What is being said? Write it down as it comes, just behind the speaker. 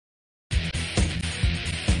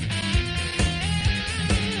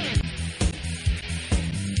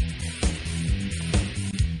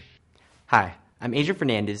Hi, I'm Adrian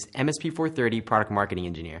Fernandez, MSP430 Product Marketing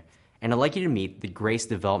Engineer, and I'd like you to meet the Grace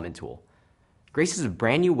development tool. Grace is a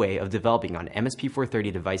brand new way of developing on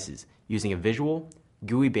MSP430 devices using a visual,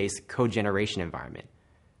 GUI-based code generation environment.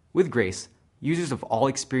 With Grace, users of all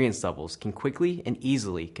experience levels can quickly and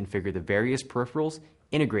easily configure the various peripherals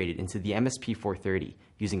integrated into the MSP430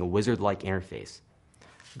 using a wizard-like interface.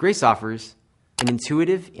 Grace offers an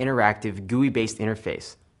intuitive, interactive GUI-based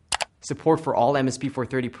interface, support for all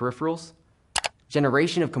MSP430 peripherals,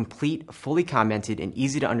 generation of complete, fully commented, and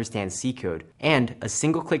easy-to-understand C code, and a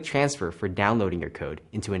single-click transfer for downloading your code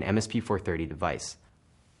into an MSP430 device.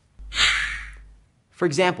 For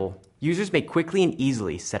example, users may quickly and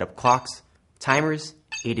easily set up clocks, timers,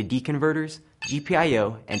 A-to-D converters,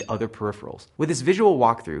 GPIO, and other peripherals. With this visual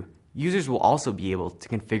walkthrough, users will also be able to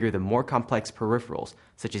configure the more complex peripherals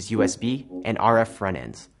such as USB and RF front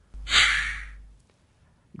ends.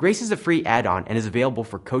 Grace is a free add-on and is available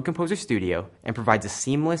for Code Composer Studio and provides a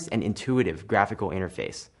seamless and intuitive graphical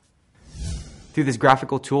interface. Through this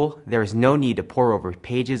graphical tool, there is no need to pore over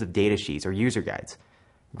pages of datasheets or user guides.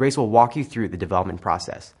 Grace will walk you through the development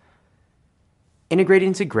process. Integrated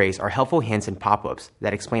into Grace are helpful hints and pop-ups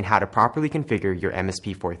that explain how to properly configure your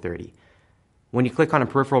MSP430. When you click on a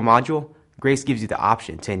peripheral module, Grace gives you the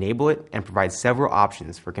option to enable it and provides several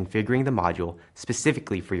options for configuring the module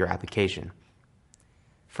specifically for your application.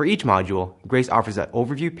 For each module, Grace offers an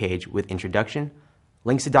overview page with introduction,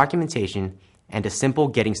 links to documentation, and a simple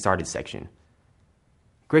Getting Started section.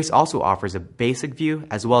 Grace also offers a basic view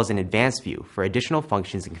as well as an advanced view for additional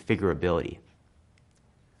functions and configurability.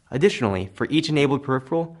 Additionally, for each enabled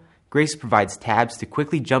peripheral, Grace provides tabs to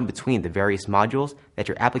quickly jump between the various modules that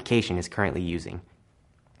your application is currently using.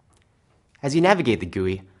 As you navigate the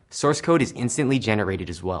GUI, source code is instantly generated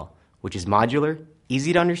as well, which is modular,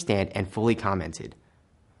 easy to understand, and fully commented.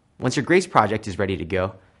 Once your Grace project is ready to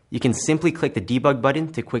go, you can simply click the debug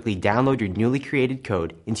button to quickly download your newly created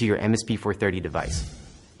code into your MSP430 device.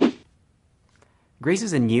 Grace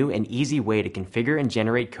is a new and easy way to configure and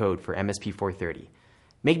generate code for MSP430.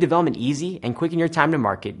 Make development easy and quicken your time to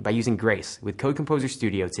market by using Grace with Code Composer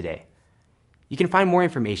Studio today. You can find more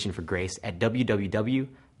information for Grace at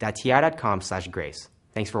www.ti.com/grace.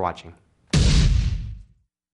 Thanks for watching.